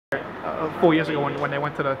4 years ago when they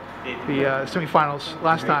went to the semifinals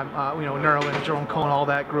last time. You know, Nerlens, Jerome Cohen, all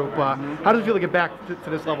that group. How does it feel to get back to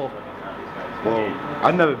this level? Well,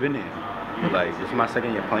 I've never been there. Like, it's my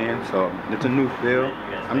second year playing, so it's a new feel.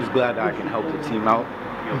 I'm just glad that I can help the team out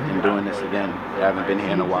in doing this again. I haven't been here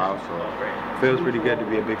in a while, so it feels pretty good to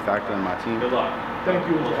be a big factor in my team. Thank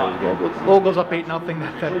you. Lowell goes up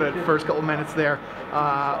 8-0 that first couple minutes there.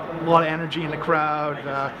 A lot of energy in the crowd.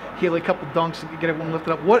 Healy, a couple dunks to get everyone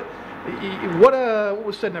lifted up. What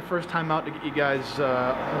was said in that first timeout to get you guys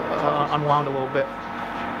unwound a little bit?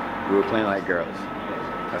 We were playing like girls.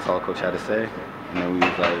 That's all Coach had to say. And then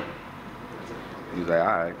he was like, all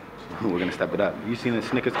right, we're gonna step it up. You seen the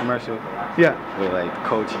Snickers commercial? Yeah. Where like the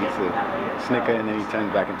coach eats a Snicker and then he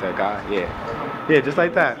turns back into a guy? Yeah, just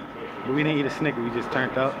like that. But we didn't eat a Snicker, we just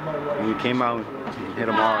turned up. And we came out and hit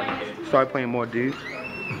them hard. Started playing more dudes.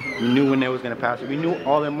 We knew when they was gonna pass it. We knew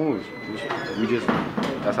all their moves.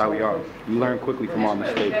 That's how we are. We learn quickly from our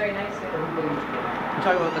mistakes.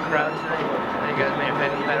 Talk about the crowd tonight. You guys may have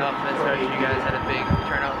fed off of it, so you guys had a big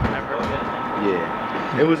turnout from Everett.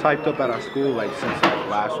 Yeah, it was hyped up at our school like since like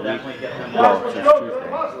last week. Well, since Tuesday.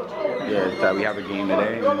 Yeah, that we have a game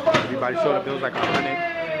today, and everybody showed up. There was like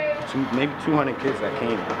 100, maybe 200 kids that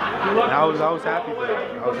came. And I was happy for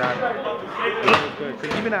that. I was happy. It was good.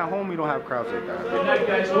 Cause even at home we don't have crowds like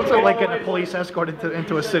that. What's it like getting a police escort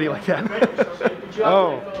into a city like that?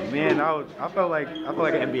 Oh man, I felt like an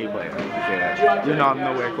NBA player. You know, I'm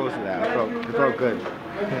nowhere close to that. It felt good.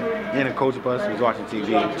 And the coach bus was watching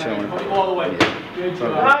TV, chilling. Yeah.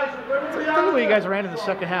 Tell me what you guys ran in the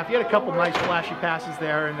second half. You had a couple nice flashy passes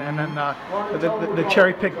there, and then the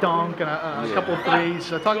cherry pick dunk and a couple of threes.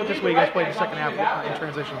 Talk about just the way you guys played the second half in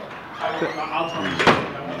transition.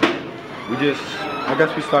 I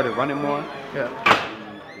guess we started running more. Yeah.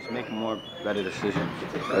 Just making more better decisions.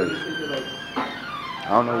 I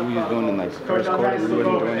don't know what we was doing in like the first quarter. We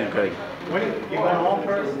wasn't doing it because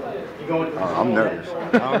I'm nervous.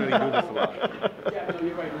 I don't really do this a lot.